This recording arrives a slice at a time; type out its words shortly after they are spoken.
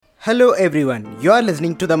Hello everyone, you are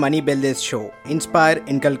listening to the Money Builders Show, Inspire,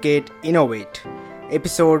 Inculcate, Innovate,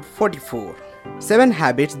 episode 44. 7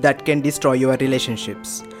 habits that can destroy your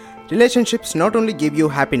relationships. Relationships not only give you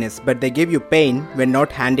happiness, but they give you pain when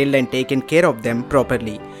not handled and taken care of them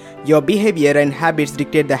properly. Your behavior and habits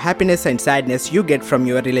dictate the happiness and sadness you get from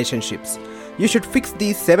your relationships. You should fix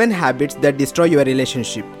these 7 habits that destroy your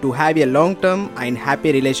relationship to have a long-term and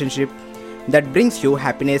happy relationship that brings you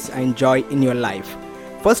happiness and joy in your life.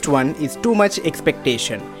 First one is too much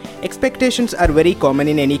expectation. Expectations are very common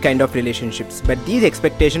in any kind of relationships, but these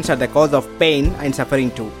expectations are the cause of pain and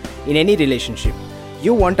suffering too in any relationship.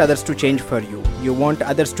 You want others to change for you. You want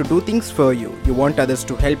others to do things for you. You want others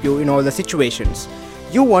to help you in all the situations.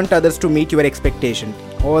 You want others to meet your expectations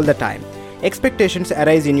all the time. Expectations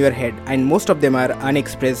arise in your head and most of them are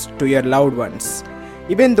unexpressed to your loved ones.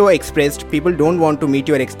 Even though expressed, people don't want to meet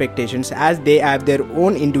your expectations as they have their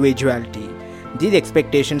own individuality. These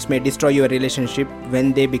expectations may destroy your relationship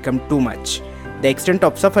when they become too much. The extent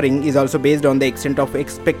of suffering is also based on the extent of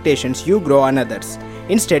expectations you grow on others.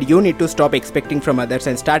 Instead, you need to stop expecting from others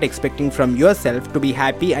and start expecting from yourself to be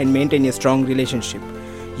happy and maintain a strong relationship.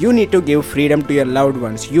 You need to give freedom to your loved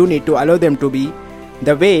ones. You need to allow them to be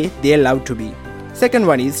the way they love to be. Second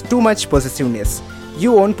one is too much possessiveness.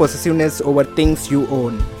 You own possessiveness over things you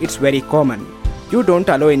own. It's very common. You don't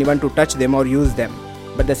allow anyone to touch them or use them.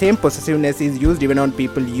 But the same possessiveness is used even on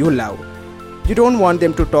people you love. You don't want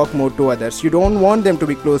them to talk more to others. You don't want them to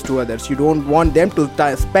be close to others. You don't want them to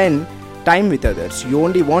spend time with others. You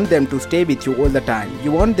only want them to stay with you all the time.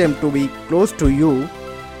 You want them to be close to you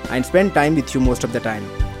and spend time with you most of the time.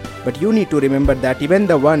 But you need to remember that even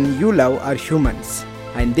the one you love are humans.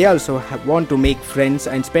 And they also want to make friends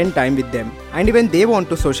and spend time with them. And even they want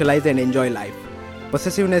to socialize and enjoy life.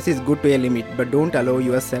 Possessiveness is good to a limit, but don't allow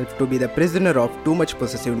yourself to be the prisoner of too much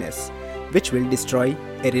possessiveness, which will destroy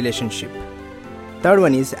a relationship. Third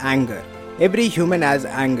one is anger. Every human has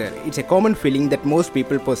anger. It's a common feeling that most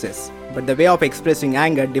people possess, but the way of expressing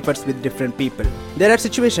anger differs with different people. There are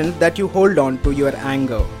situations that you hold on to your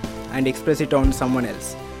anger and express it on someone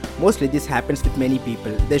else. Mostly this happens with many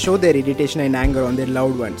people. They show their irritation and anger on their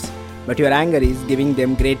loved ones, but your anger is giving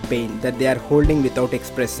them great pain that they are holding without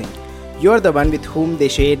expressing. You are the one with whom they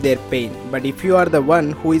share their pain, but if you are the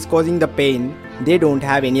one who is causing the pain, they don't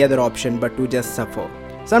have any other option but to just suffer.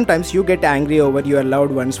 Sometimes you get angry over your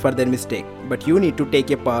loved ones for their mistake, but you need to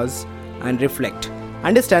take a pause and reflect.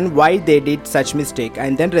 Understand why they did such mistake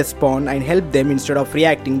and then respond and help them instead of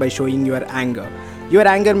reacting by showing your anger. Your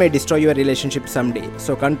anger may destroy your relationship someday,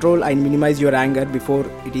 so control and minimize your anger before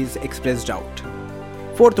it is expressed out.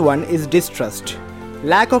 Fourth one is distrust.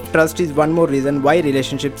 Lack of trust is one more reason why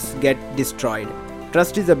relationships get destroyed.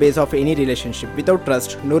 Trust is the base of any relationship. Without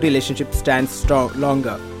trust, no relationship stands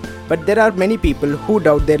longer. But there are many people who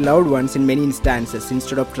doubt their loved ones in many instances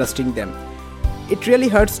instead of trusting them. It really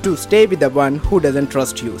hurts to stay with the one who doesn't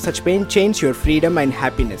trust you. Such pain changes your freedom and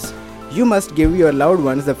happiness. You must give your loved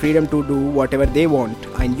ones the freedom to do whatever they want,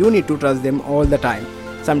 and you need to trust them all the time.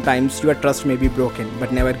 Sometimes your trust may be broken,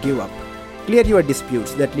 but never give up. Clear your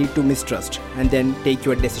disputes that lead to mistrust and then take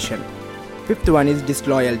your decision. Fifth one is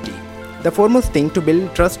disloyalty. The foremost thing to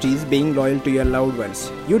build trust is being loyal to your loved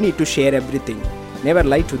ones. You need to share everything. Never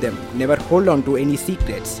lie to them. Never hold on to any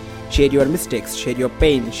secrets. Share your mistakes, share your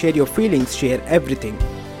pain, share your feelings, share everything.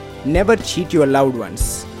 Never cheat your loved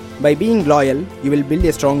ones. By being loyal, you will build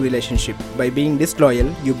a strong relationship. By being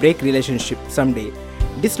disloyal, you break relationship someday.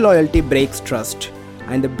 Disloyalty breaks trust.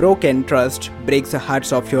 And the broken trust breaks the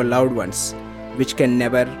hearts of your loved ones, which can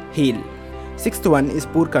never heal. Sixth one is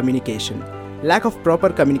poor communication. Lack of proper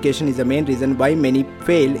communication is the main reason why many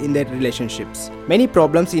fail in their relationships. Many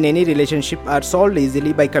problems in any relationship are solved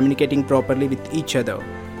easily by communicating properly with each other.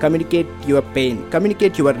 Communicate your pain.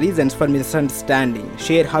 Communicate your reasons for misunderstanding.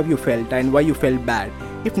 Share how you felt and why you felt bad.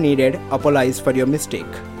 If needed, apologize for your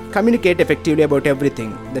mistake. Communicate effectively about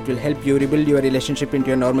everything. That will help you rebuild your relationship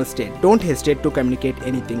into a normal state. Don't hesitate to communicate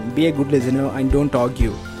anything. Be a good listener and don't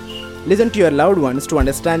argue. Listen to your loved ones to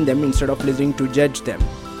understand them instead of listening to judge them.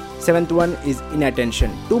 Seventh one is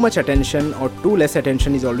inattention. Too much attention or too less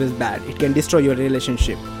attention is always bad. It can destroy your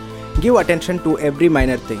relationship. Give attention to every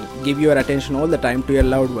minor thing. Give your attention all the time to your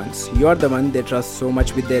loved ones. You are the one they trust so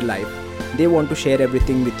much with their life. They want to share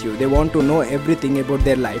everything with you. They want to know everything about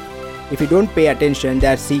their life. If you don't pay attention they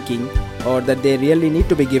are seeking or that they really need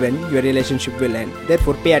to be given, your relationship will end.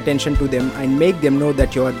 Therefore, pay attention to them and make them know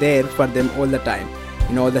that you are there for them all the time,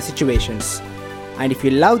 in all the situations. And if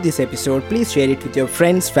you love this episode, please share it with your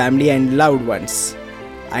friends, family and loved ones.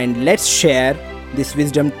 And let's share this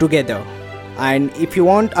wisdom together. And if you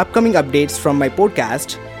want upcoming updates from my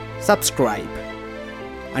podcast, subscribe.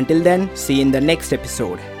 Until then, see you in the next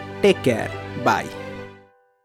episode. Take care. Bye.